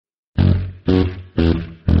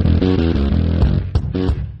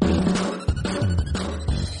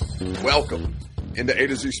into A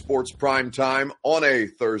to Z Sports Prime Time on a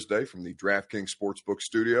Thursday from the DraftKings Sportsbook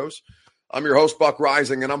Studios. I'm your host, Buck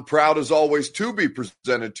Rising, and I'm proud as always to be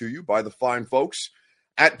presented to you by the fine folks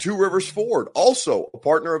at Two Rivers Ford, also a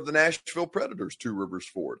partner of the Nashville Predators, Two Rivers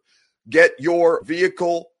Ford. Get your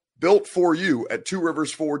vehicle built for you at Two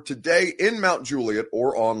Rivers Ford today in Mount Juliet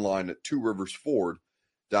or online at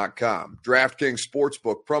tworiversford.com. DraftKings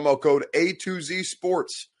Sportsbook, promo code A2Z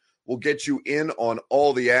Sports will get you in on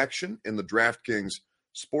all the action in the DraftKings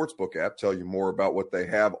Sportsbook app. Tell you more about what they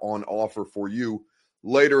have on offer for you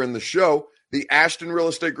later in the show. The Ashton Real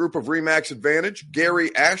Estate Group of RE/MAX Advantage,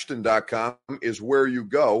 GaryAshton.com is where you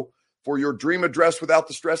go for your dream address without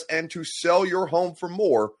the stress and to sell your home for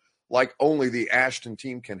more like only the Ashton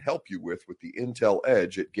team can help you with the Intel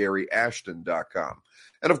Edge at GaryAshton.com.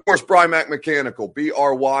 And, of course, Brymac Mechanical,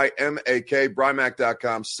 B-R-Y-M-A-K,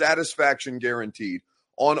 Brymac.com, satisfaction guaranteed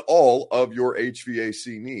on all of your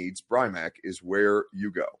HVAC needs. Brymac is where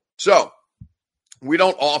you go. So, we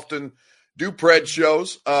don't often do Pred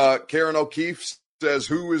shows. Karen O'Keefe says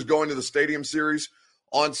who is going to the Stadium Series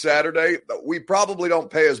on Saturday. We probably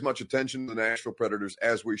don't pay as much attention to the Nashville Predators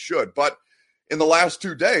as we should. But in the last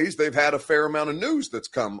 2 days, they've had a fair amount of news that's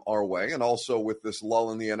come our way. And also with this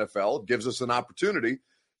lull in the NFL, it gives us an opportunity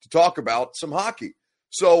to talk about some hockey.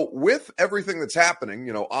 So with everything that's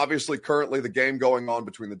happening, obviously currently the game going on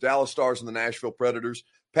between the Dallas Stars and the Nashville Predators,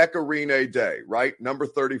 Pekka Rinne Day, right? Number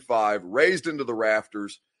 35, raised into the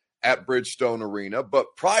rafters at Bridgestone Arena.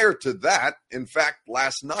 But prior to that, in fact,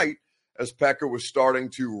 last night, as Pekka was starting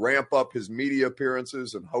to ramp up his media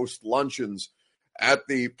appearances and host luncheons at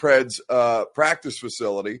the Preds practice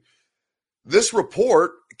facility, this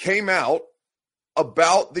report came out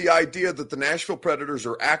about the idea that the Nashville Predators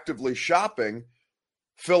are actively shopping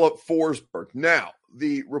Filip Forsberg. Now,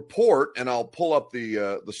 the report, and I'll pull up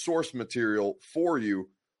the source material for you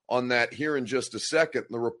on that here in just a second.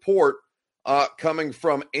 The report coming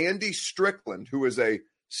from Andy Strickland, who is a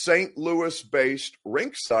St. Louis-based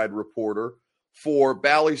rinkside reporter for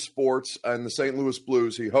Bally Sports and the St. Louis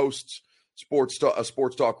Blues. He hosts a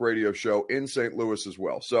sports talk radio show in St. Louis as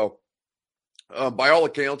well. So, by all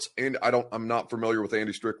accounts, and I'm not familiar with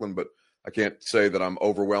Andy Strickland, but I can't say that I'm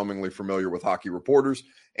overwhelmingly familiar with hockey reporters.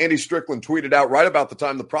 Andy Strickland tweeted out right about the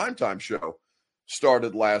time the Primetime show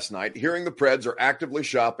started last night, hearing the Preds are actively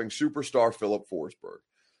shopping superstar Filip Forsberg.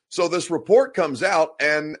 So this report comes out,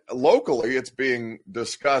 and locally it's being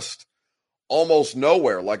discussed almost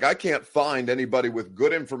nowhere. Like, I can't find anybody with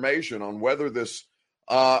good information on whether this,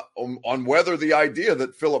 on whether the idea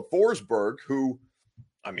that Filip Forsberg, who,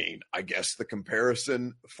 I guess the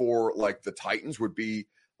comparison for like the Titans would be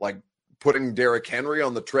like putting Derrick Henry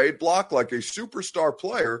on the trade block, like a superstar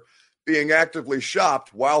player being actively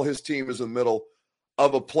shopped while his team is in the middle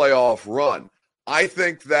of a playoff run. I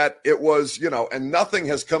think that it was, and nothing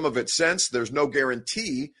has come of it since. There's no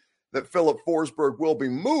guarantee that Filip Forsberg will be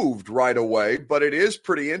moved right away, but it is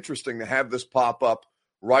pretty interesting to have this pop up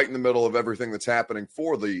right in the middle of everything that's happening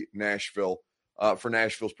for the Nashville's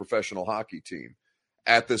professional hockey team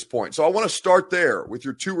at this point. So I want to start there with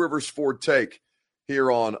your Two Rivers Ford take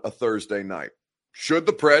here on a Thursday night. Should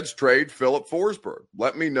the Preds trade Filip Forsberg?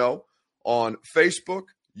 Let me know on Facebook,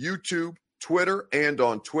 YouTube, Twitter, and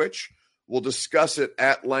on Twitch. We'll discuss it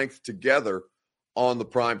at length together on the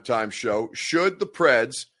Primetime show. Should the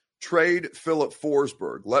Preds trade Filip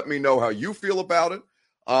Forsberg? Let me know how you feel about it.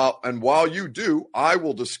 And while you do, I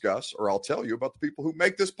will discuss, or I'll tell you about the people who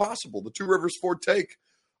make this possible. The Two Rivers Ford take,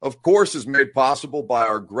 of course, is made possible by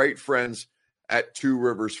our great friends at Two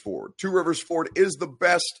Rivers Ford. Two Rivers Ford is the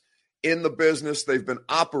best in the business. They've been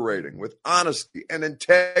operating with honesty and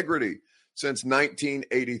integrity since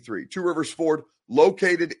 1983. Two Rivers Ford,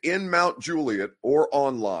 located in Mount Juliet or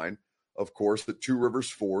online, of course, at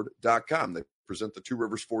tworiversford.com. They present the Two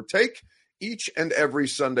Rivers Ford take each and every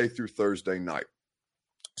Sunday through Thursday night.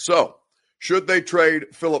 So, should they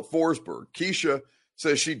trade Filip Forsberg? Keisha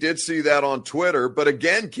says she did see that on Twitter. But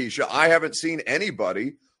again, Keisha, I haven't seen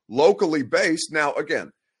anybody locally based. Now,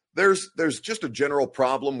 again, there's just a general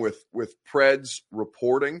problem with Preds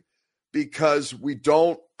reporting because we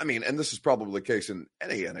don't, and this is probably the case in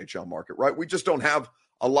any NHL market, right? We just don't have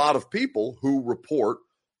a lot of people who report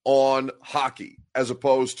on hockey as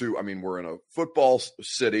opposed to, we're in a football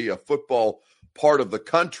city, a football part of the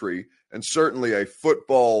country, and certainly a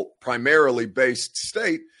football primarily based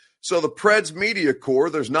state. So the Preds media corps,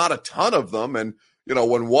 there's not a ton of them. And,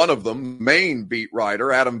 when one of them, main beat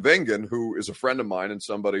writer, Adam Vingan, who is a friend of mine and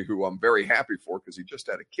somebody who I'm very happy for because he just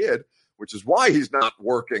had a kid, which is why he's not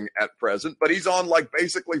working at present, but he's on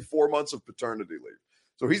basically 4 months of paternity leave.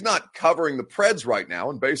 So he's not covering the Preds right now.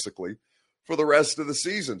 And basically for the rest of the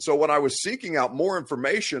season. So when I was seeking out more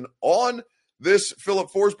information on this Philip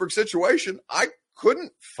Forsberg situation, I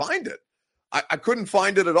couldn't find it. I couldn't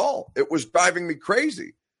find it at all. It was driving me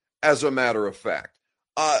crazy, as a matter of fact.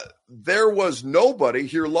 There was nobody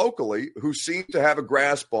here locally who seemed to have a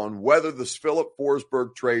grasp on whether this Philip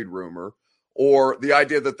Forsberg trade rumor or the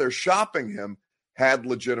idea that they're shopping him had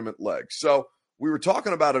legitimate legs. So we were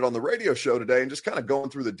talking about it on the radio show today and just kind of going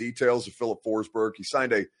through the details of Philip Forsberg. He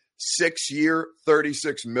signed a 6-year,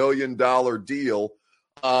 $36 million deal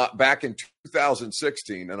back in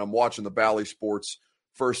 2016, and I'm watching the Bally Sports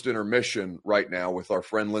first intermission right now with our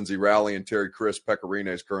friend Lindsay Rowley and Terry Chris. Pekka Rinne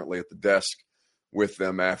is currently at the desk with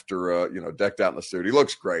them after, decked out in the studio. He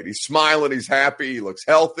looks great. He's smiling. He's happy. He looks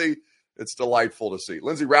healthy. It's delightful to see.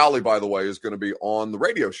 Lindsay Rowley, by the way, is going to be on the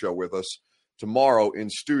radio show with us tomorrow in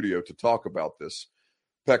studio to talk about this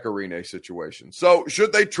Pekka Rinne situation. So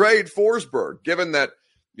should they trade Forsberg, given that,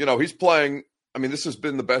 he's playing, this has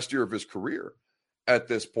been the best year of his career at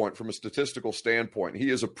this point from a statistical standpoint.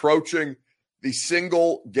 He is approaching the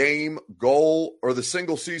single game goal or the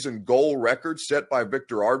single season goal record set by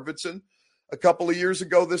Victor Arvidsson a couple of years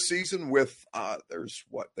ago this season with,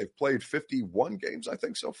 they've played 51 games, I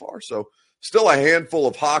think, so far. So still a handful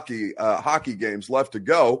of hockey games left to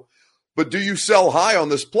go. But do you sell high on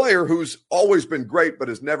this player who's always been great but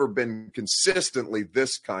has never been consistently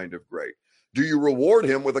this kind of great? Do you reward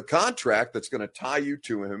him with a contract that's going to tie you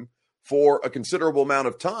to him for a considerable amount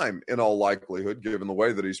of time, in all likelihood, given the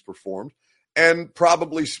way that he's performed, and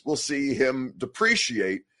probably will see him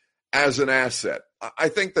depreciate as an asset? I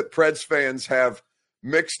think that Preds fans have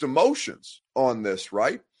mixed emotions on this,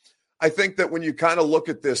 right? I think that when you kind of look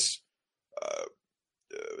at this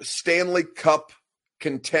Stanley Cup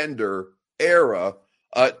contender era,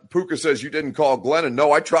 Puka says you didn't call Glennon.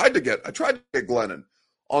 No, I tried to get Glennon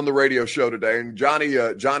on the radio show today, and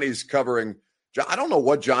Johnny's covering. I don't know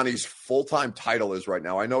what Johnny's full-time title is right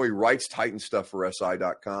now. I know he writes Titan stuff for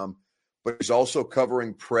SI.com, but he's also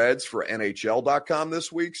covering Preds for NHL.com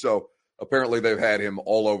this week. So apparently they've had him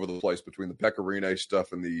all over the place between the Pekka Rinne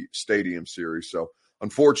stuff and the Stadium series. So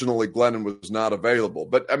unfortunately, Glennon was not available.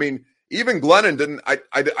 But, even Glennon didn't –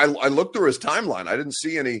 I looked through his timeline. I didn't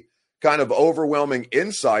see any kind of overwhelming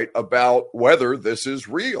insight about whether this is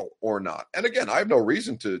real or not. And, again, I have no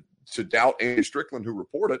reason to doubt Andy Strickland who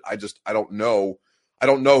reported. I don't know. I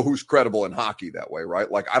don't know who's credible in hockey that way,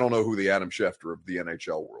 right? Like, I don't know who the Adam Schefter of the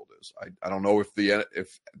NHL world is. I don't know if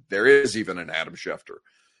there is even an Adam Schefter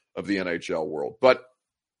of the NHL world. But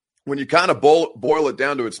when you kind of boil it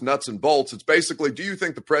down to its nuts and bolts, it's basically, do you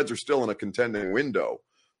think the Preds are still in a contending window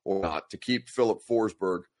or not to keep Philip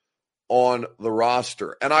Forsberg on the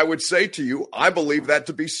roster? And I would say to you, I believe that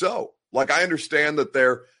to be so. Like, I understand that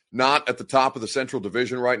they're not at the top of the Central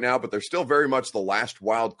Division right now, but they're still very much the last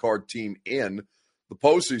wild card team in the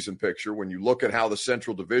postseason picture. When you look at how the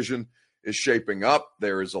Central Division is shaping up,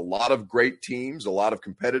 there is a lot of great teams, a lot of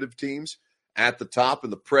competitive teams at the top,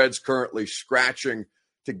 and the Preds currently scratching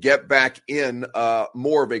to get back in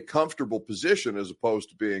more of a comfortable position as opposed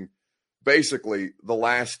to being basically the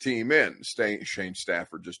last team in. Shane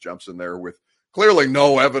Stafford just jumps in there with clearly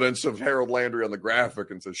no evidence of Harold Landry on the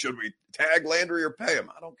graphic and says, should we tag Landry or pay him?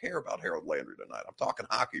 I don't care about Harold Landry tonight. I'm talking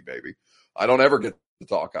hockey, baby. I don't ever get to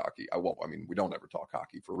talk hockey. We don't ever talk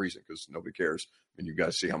hockey for a reason because nobody cares. You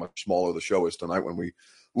guys see how much smaller the show is tonight when we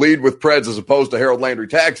lead with Preds as opposed to Harold Landry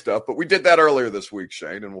tag stuff. But we did that earlier this week,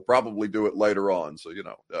 Shane, and we'll probably do it later on. So,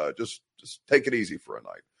 just take it easy for a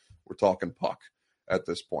night. We're talking puck at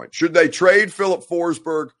this point. Should they trade Philip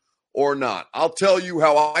Forsberg or not? I'll tell you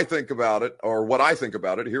how I think about it, or what I think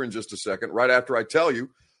about it, here in just a second, right after I tell you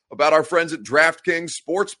about our friends at DraftKings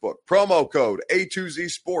Sportsbook. Promo code A2Z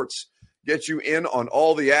Sports gets you in on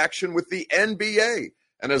all the action with the NBA.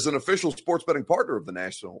 And as an official sports betting partner of the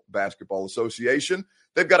National Basketball Association,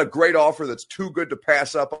 they've got a great offer that's too good to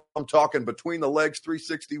pass up. I'm talking between the legs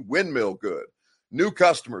 360 windmill good. New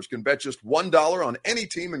customers can bet just $1 on any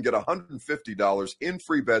team and get $150 in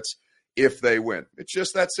free bets if they win. It's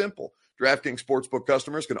just that simple. DraftKings Sportsbook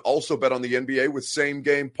customers can also bet on the NBA with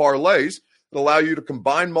same-game parlays that allow you to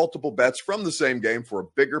combine multiple bets from the same game for a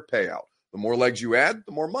bigger payout. The more legs you add,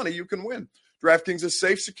 the more money you can win. DraftKings is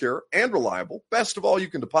safe, secure, and reliable. Best of all, you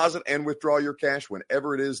can deposit and withdraw your cash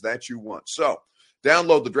whenever it is that you want. So,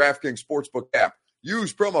 download the DraftKings Sportsbook app.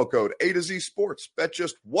 Use promo code A2Z Sports. Bet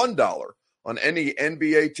just $1 on any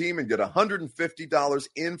NBA team and get $150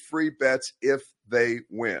 in free bets if they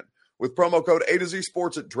win. With promo code A2Z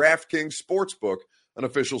Sports at DraftKings Sportsbook, an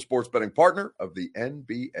official sports betting partner of the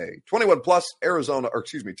NBA. 21 plus,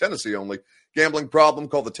 Tennessee only. Gambling problem?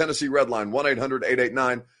 Call the Tennessee Red Line,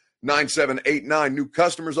 1-800-889 9789. New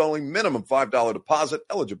customers only. Minimum $5 deposit.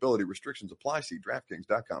 Eligibility restrictions apply. See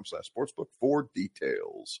DraftKings.com/sportsbook for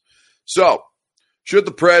details. So, should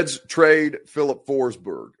the Preds trade Filip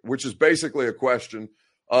Forsberg? Which is basically a question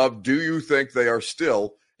of, do you think they are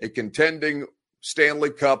still a contending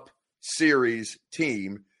Stanley Cup Series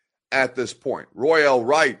team at this point? Royale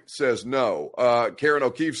Wright says no. Karen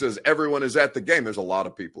O'Keefe says everyone is at the game. There's a lot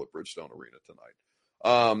of people at Bridgestone Arena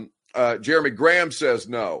tonight. Jeremy Graham says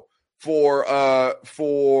no.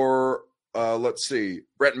 Let's see.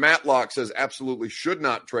 Brett Matlock says absolutely should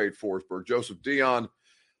not trade Forsberg. Joseph Dion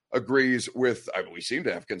agrees with, we seem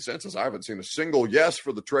to have consensus. I haven't seen a single yes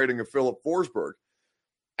for the trading of Filip Forsberg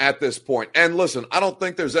at this point. And listen, I don't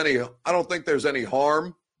think there's any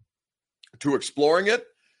harm to exploring it.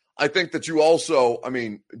 I think that you also,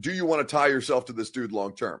 do you want to tie yourself to this dude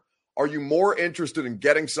long term? Are you more interested in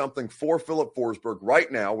getting something for Filip Forsberg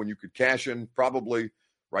right now when you could cash in probably,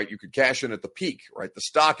 right? You could cash in at the peak, right? The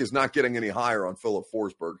stock is not getting any higher on Filip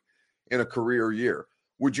Forsberg in a career year.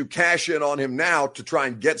 Would you cash in on him now to try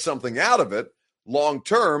and get something out of it long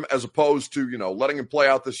term, as opposed to, letting him play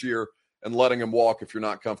out this year and letting him walk if you're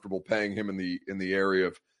not comfortable paying him in the area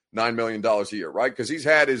of $9 million a year, right? Because he's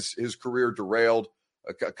had his career derailed,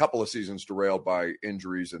 a couple of seasons derailed by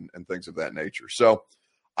injuries and things of that nature. So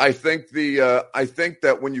I think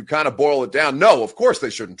that when you kind of boil it down, no, of course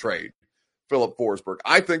they shouldn't trade Filip Forsberg.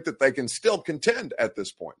 I think that they can still contend at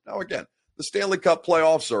this point. Now, again, the Stanley Cup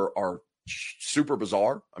playoffs are super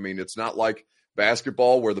bizarre. It's not like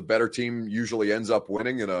basketball where the better team usually ends up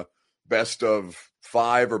winning in a best of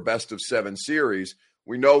 5 or best of 7 series.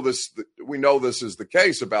 We know this is the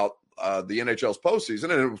case about the NHL's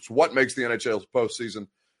postseason, and it's what makes the NHL's postseason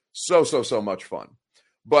so much fun.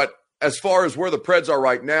 But as far as where the Preds are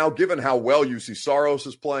right now, given how well UC Saros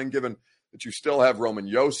is playing, given that you still have Roman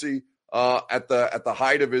Josi at the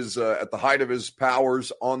height of his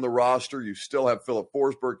powers on the roster, you still have Filip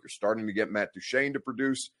Forsberg. You're starting to get Matt Duchene to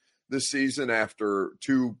produce this season after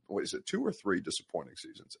 2 or 3 disappointing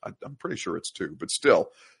seasons. I'm pretty sure it's 2, but still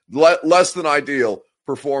less than ideal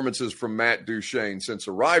performances from Matt Duchene since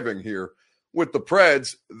arriving here with the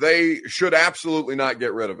Preds. They should absolutely not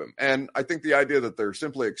get rid of him. And I think the idea that they're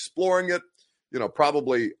simply exploring it,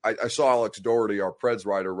 probably I saw Alex Doherty, our Preds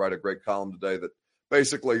writer, write a great column today that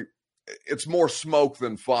basically it's more smoke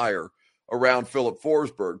than fire around Filip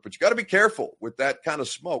Forsberg. But you got to be careful with that kind of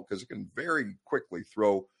smoke because it can very quickly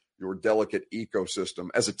throw your delicate ecosystem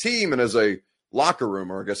as a team and as a locker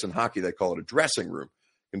room, or I guess in hockey they call it a dressing room,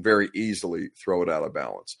 can very easily throw it out of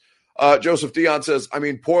balance. Joseph Dion says,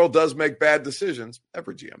 Poyle does make bad decisions.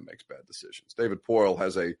 Every GM makes bad decisions. David Poyle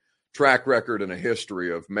has a track record and a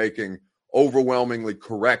history of making overwhelmingly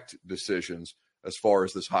correct decisions as far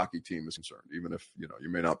as this hockey team is concerned, even if, you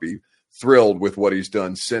may not be thrilled with what he's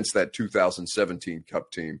done since that 2017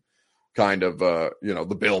 Cup team kind of,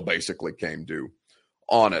 the bill basically came due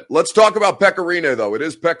on it. Let's talk about Pekka Rinne, though. It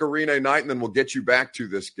is Pekka Rinne night, and then we'll get you back to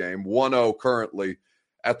this game. 1-0 currently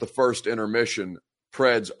at the first intermission.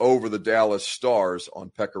 Preds over the Dallas Stars on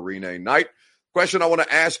Pekka Rinne night. Question I want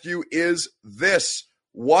to ask you is this.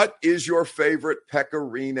 What is your favorite Pekka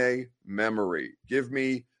Rinne memory? Give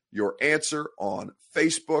me your answer on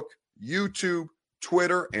Facebook, YouTube,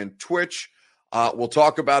 Twitter, and Twitch. We'll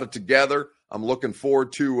talk about it together. I'm looking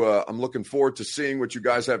forward to seeing what you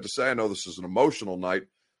guys have to say. I know this is an emotional night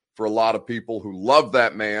for a lot of people who love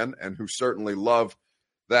that man and who certainly love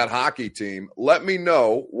that hockey team. Let me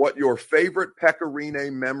know what your favorite Pekka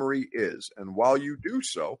Rinne memory is. And while you do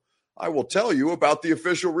so, I will tell you about the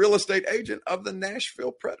official real estate agent of the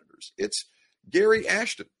Nashville Predators. It's Gary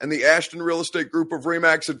Ashton and the Ashton Real Estate Group of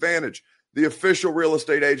RE/MAX Advantage, the official real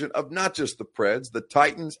estate agent of not just the Preds, the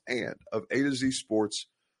Titans, and of A to Z Sports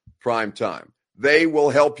Primetime. They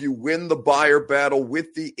will help you win the buyer battle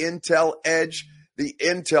with the intel edge, the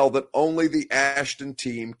intel that only the Ashton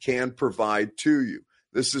team can provide to you.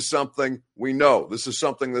 This is something we know. This is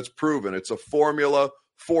something that's proven. It's a formula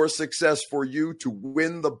for success for you to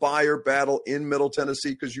win the buyer battle in Middle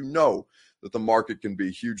Tennessee because you know that the market can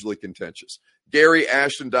be hugely contentious.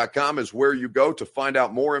 GaryAshton.com is where you go to find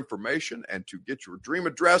out more information and to get your dream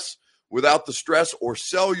address without the stress, or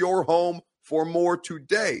sell your home for more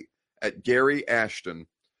today at GaryAshton.com.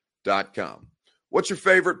 What's your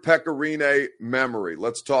favorite Pekka Rinne memory?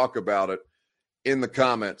 Let's talk about it in the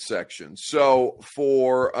comment section. So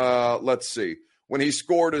for, let's see, when he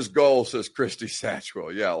scored his goal, says Christy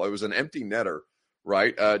Satchwell. Yeah, it was an empty netter,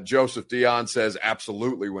 right? Joseph Dion says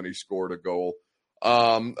absolutely when he scored a goal.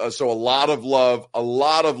 So a lot of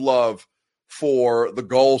love for the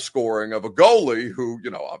goal scoring of a goalie who,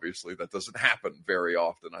 obviously that doesn't happen very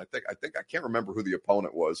often. I can't remember who the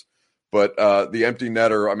opponent was, but the empty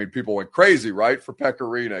netter, people went crazy, right? For Pekka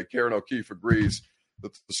Rinne. Karen O'Keefe agrees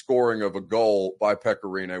that the scoring of a goal by Pekka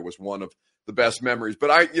Rinne was one of the best memories.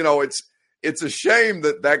 But it's a shame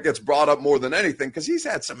that gets brought up more than anything because he's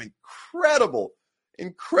had some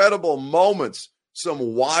incredible moments,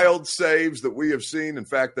 some wild saves that we have seen. In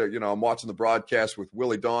fact, I'm watching the broadcast with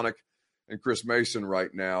Willie Donick and Chris Mason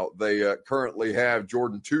right now. They currently have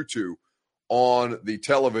Jordan Tutu on the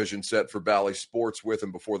television set for Bally Sports with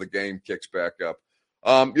him before the game kicks back up.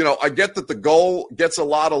 I get that the goal gets a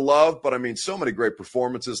lot of love, but so many great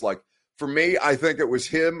performances. Like for me, I think it was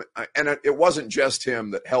him, and it wasn't just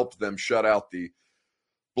him that helped them shut out the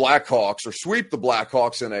Blackhawks or sweep the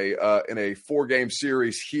Blackhawks in a 4-game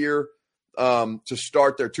series here to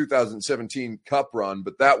start their 2017 Cup run.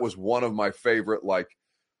 But that was one of my favorite,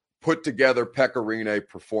 put together Pekka Rinne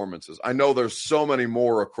performances. I know there's so many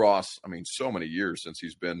more across, so many years since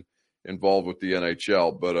he's been involved with the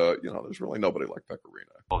NHL, but there's really nobody like Pekka Rinne.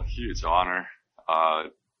 Well, huge honor.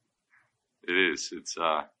 It is. It's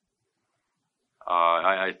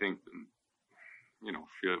I think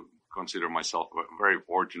consider myself very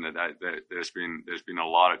fortunate that there's been a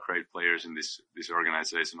lot of great players in this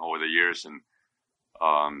organization over the years, and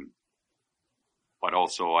but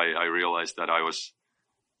also I realized that I was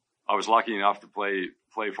lucky enough to play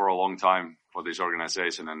for a long time for this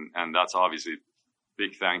organization, and that's obviously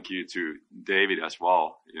big thank you to David as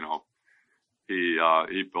well.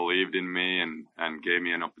 He believed in me and gave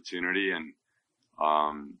me an opportunity, and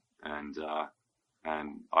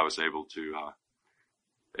I was able to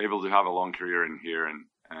have a long career in here,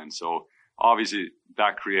 and so obviously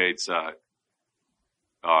that creates a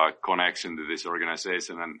connection to this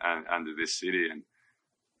organization and to this city, and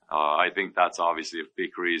I think that's obviously a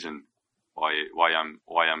big reason why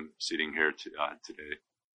I'm sitting here today.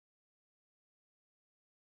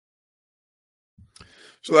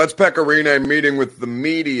 So that's Pekka Rinne meeting with the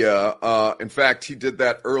media. In fact, he did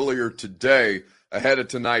that earlier today ahead of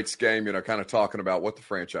tonight's game, kind of talking about what the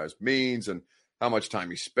franchise means and how much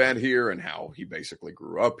time he spent here and how he basically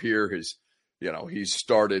grew up here. He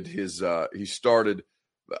started his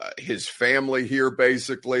family here,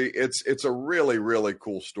 basically. It's a really, really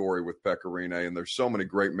cool story with Pekka Rinne, and there's so many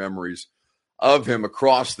great memories of him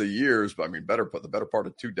across the years. But the better part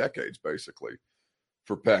of 2 decades, basically,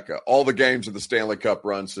 for Pekka. All the games of the Stanley Cup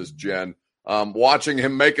run, says Jen. Watching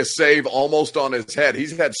him make a save almost on his head.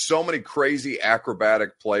 He's had so many crazy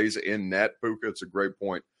acrobatic plays in net, Puka. It's a great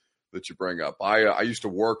point that you bring up. I used to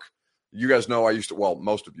work. You guys know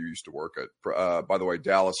most of you used to work at, by the way,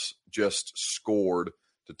 Dallas just scored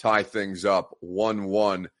to tie things up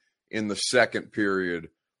 1-1 in the second period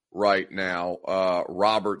right now.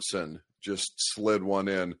 Robertson just slid one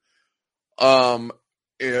in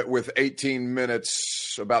with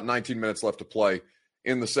about 19 minutes left to play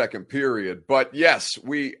in the second period. But yes,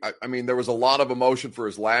 there was a lot of emotion for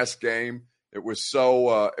his last game. It was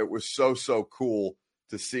so cool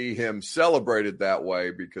to see him celebrated that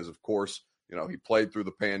way because, of course, he played through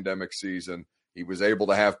the pandemic season. He was able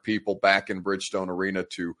to have people back in Bridgestone Arena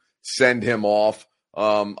to send him off.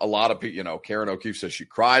 A lot of people, Karen O'Keefe says she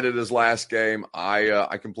cried at his last game.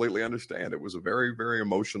 I completely understand. It was a very, very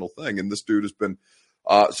emotional thing. And this dude has been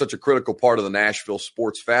such a critical part of the Nashville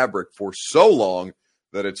sports fabric for so long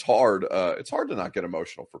that it's hard to not get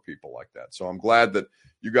emotional for people like that. So I'm glad that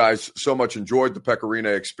you guys so much enjoyed the Pekka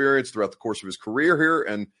Rinne experience throughout the course of his career here.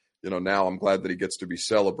 And, now I'm glad that he gets to be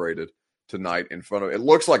celebrated tonight in front of, it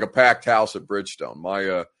looks like a packed house at Bridgestone.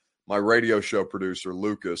 My radio show producer,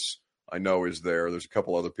 Lucas, I know is there. There's a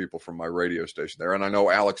couple other people from my radio station there. And I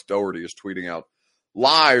know Alex Doherty is tweeting out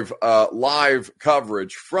live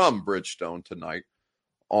coverage from Bridgestone tonight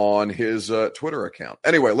on his Twitter account.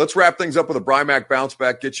 Anyway, let's wrap things up with a Brymac Bounce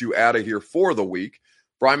Back, get you out of here for the week.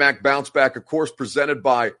 Brymac Bounce Back, of course, presented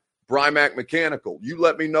by Brymac Mechanical. You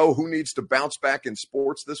let me know who needs to bounce back in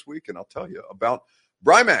sports this week, and I'll tell you about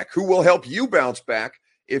Brymac, who will help you bounce back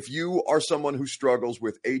if you are someone who struggles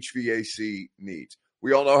with HVAC needs.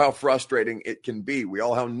 We all know how frustrating it can be. We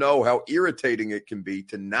all know how irritating it can be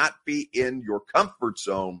to not be in your comfort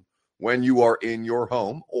zone when you are in your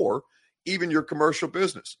home or even your commercial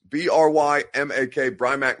business. BRYMAK,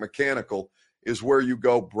 Brymac Mechanical, is where you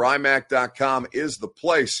go. Brymac.com is the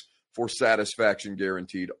place for satisfaction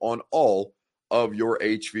guaranteed on all of your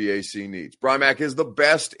HVAC needs. Brymac is the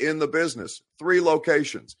best in the business. 3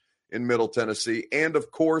 locations in Middle Tennessee and,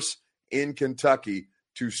 of course, in Kentucky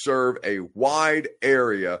to serve a wide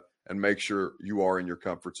area and make sure you are in your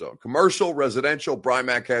comfort zone. Commercial, residential,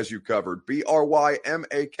 Brymac has you covered.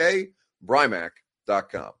 BRYMAK,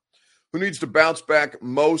 brymac.com. Who needs to bounce back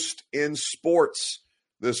most in sports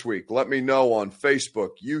this week? Let me know on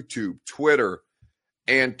Facebook, YouTube, Twitter,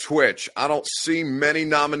 and Twitch. I don't see many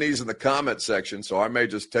nominees in the comment section, so I may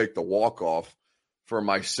just take the walk-off for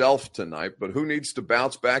myself tonight. But who needs to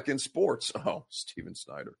bounce back in sports? Oh, Steven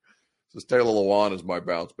Snyder. Says Taylor Lewan is my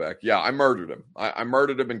bounce back. Yeah, I murdered him. I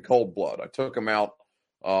murdered him in cold blood. I took him out.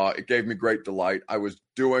 It gave me great delight. I was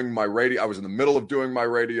doing my radio. I was in the middle of doing my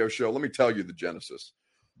radio show. Let me tell you the genesis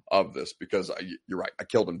of this, because you're right. I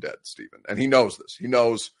killed him dead, Steven. And he knows this. He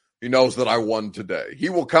knows that I won today. He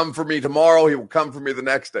will come for me tomorrow. He will come for me the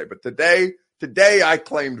next day. But today I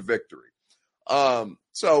claimed victory.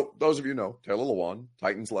 So those of you know, Taylor Lewan,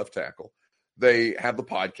 Titans left tackle. They have the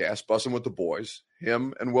podcast, Bussin' with the Boys,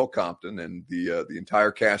 him and Will Compton and the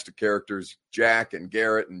entire cast of characters, Jack and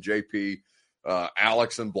Garrett and JP,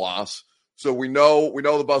 Alex and Bloss. So we know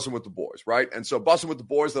the Bussin' with the Boys, right? And so Bussin' with the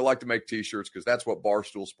Boys, they like to make T-shirts because that's what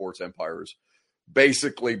Barstool Sports Empire is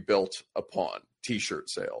basically built upon, T-shirt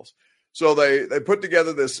sales. So they put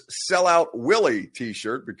together this Sellout Willie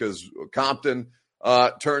T-shirt because Compton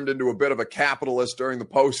turned into a bit of a capitalist during the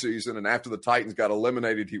postseason, and after the Titans got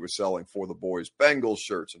eliminated, he was selling For the Boys Bengals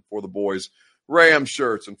shirts and For the Boys Rams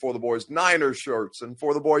shirts and For the Boys Niners shirts and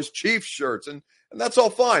For the Boys Chiefs shirts, and that's all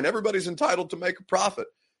fine. Everybody's entitled to make a profit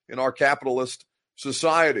in our capitalist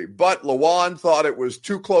society. But Lewan thought it was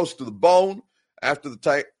too close to the bone after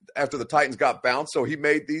the Titans got bounced, so he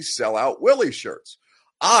made these Sellout Willie shirts.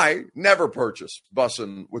 I never purchased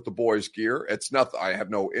Bussin' with the Boys gear. It's nothing. I have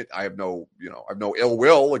no ill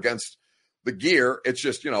will against the gear. It's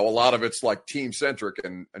just, a lot of it's like team centric,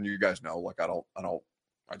 and you guys know, like I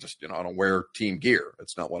don't wear team gear.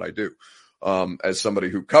 It's not what I do. As somebody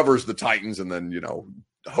who covers the Titans and then,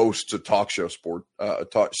 hosts a talk show,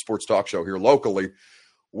 sports talk show here locally,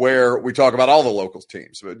 where we talk about all the local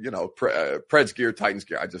teams, but Preds gear, Titans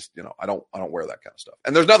gear. I just, I don't wear that kind of stuff,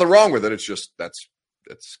 and there's nothing wrong with it. It's just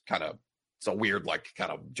it's a weird, like,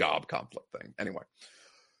 kind of job conflict thing. Anyway,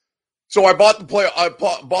 so I bought the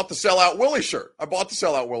Sellout Willie shirt. I bought the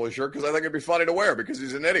Sellout Willie shirt because I think it'd be funny to wear because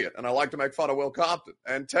he's an idiot, and I like to make fun of Will Compton.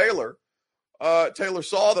 And Taylor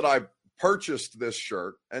saw that I purchased this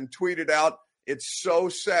shirt and tweeted out, "It's so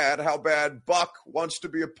sad how bad Buck wants to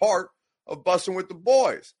be a part of Bussin' with the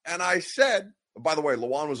Boys." And I said, by the way,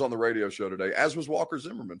 Lewan was on the radio show today, as was Walker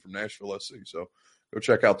Zimmerman from Nashville SC. So go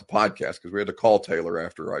check out the podcast because we had to call Taylor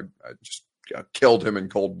after I just killed him in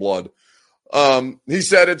cold blood. He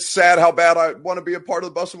said, "It's sad how bad I want to be a part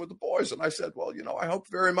of the Bussin' with the Boys." And I said, well, I hope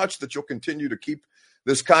very much that you'll continue to keep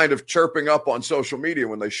this kind of chirping up on social media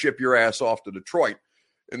when they ship your ass off to Detroit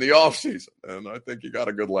in the offseason. And I think you got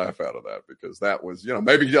a good laugh out of that because that was,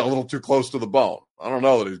 maybe a little too close to the bone. I don't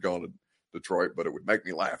know that he's going to Detroit, but it would make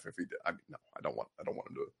me laugh if he did. I mean, no, I don't want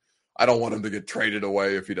him to. I don't want him to get traded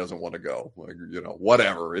away if he doesn't want to go. Like,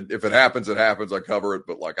 whatever. If it happens, it happens. I cover it.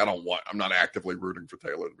 But I'm not actively rooting for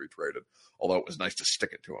Taylor to be traded. Although it was nice to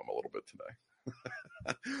stick it to him a little bit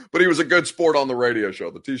today. But he was a good sport on the radio show.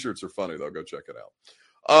 The T-shirts are funny though. Go check it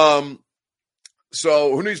out.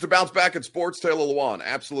 So who needs to bounce back in sports? Taylor Lewan.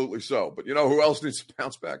 Absolutely so. But who else needs to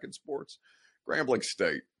bounce back in sports? Grambling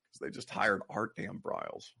State. Because they just hired Art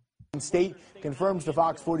Briles. State confirms to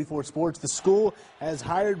Fox 44 Sports the school has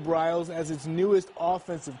hired Briles as its newest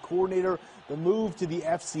offensive coordinator. The move to the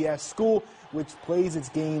FCS school, which plays its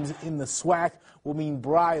games in the SWAC, will mean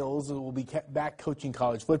Briles will be kept back coaching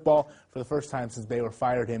college football for the first time since Baylor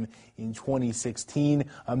fired him in 2016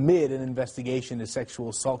 amid an investigation into sexual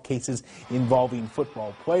assault cases involving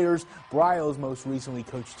football players. Briles most recently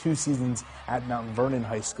coached 2 seasons at Mount Vernon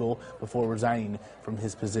High School before resigning from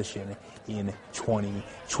his position in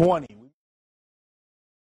 2020.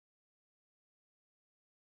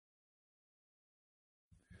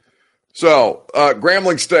 So,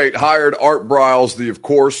 Grambling State hired Art Briles, the, of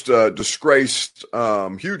course, disgraced,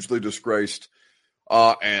 hugely disgraced,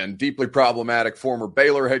 and deeply problematic former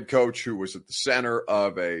Baylor head coach who was at the center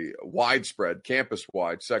of a widespread,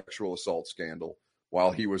 campus-wide sexual assault scandal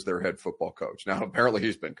while he was their head football coach. Now, apparently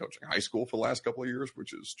he's been coaching high school for the last couple of years,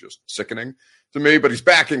 which is just sickening to me, but he's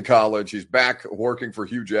back in college. He's back working for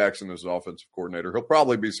Hugh Jackson as offensive coordinator. He'll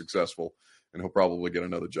probably be successful, and he'll probably get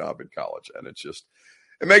another job in college, and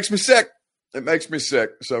it makes me sick. It makes me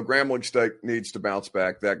sick. So Grambling State needs to bounce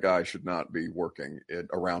back. That guy should not be working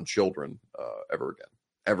around children ever again.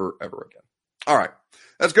 Ever again. All right.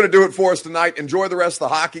 That's going to do it for us tonight. Enjoy the rest of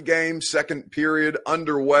the hockey game. Second period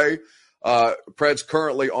underway. Preds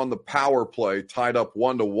currently on the power play, tied up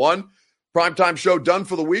 1-1. Primetime show done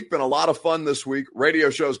for the week. Been a lot of fun this week.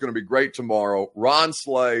 Radio show is going to be great tomorrow. Ron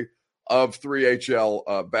Slay of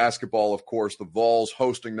 3HL basketball, of course, the Vols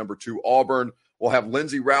hosting number 2 Auburn. We'll have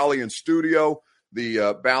Lindsay Rowley in studio,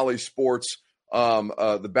 the Bally Sports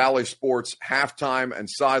halftime and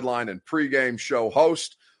sideline and pregame show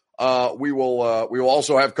host. We will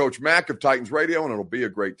also have Coach Mack of Titans Radio, and it'll be a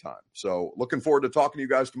great time. So looking forward to talking to you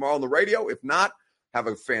guys tomorrow on the radio. If not, have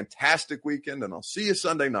a fantastic weekend, and I'll see you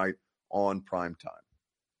Sunday night on Primetime.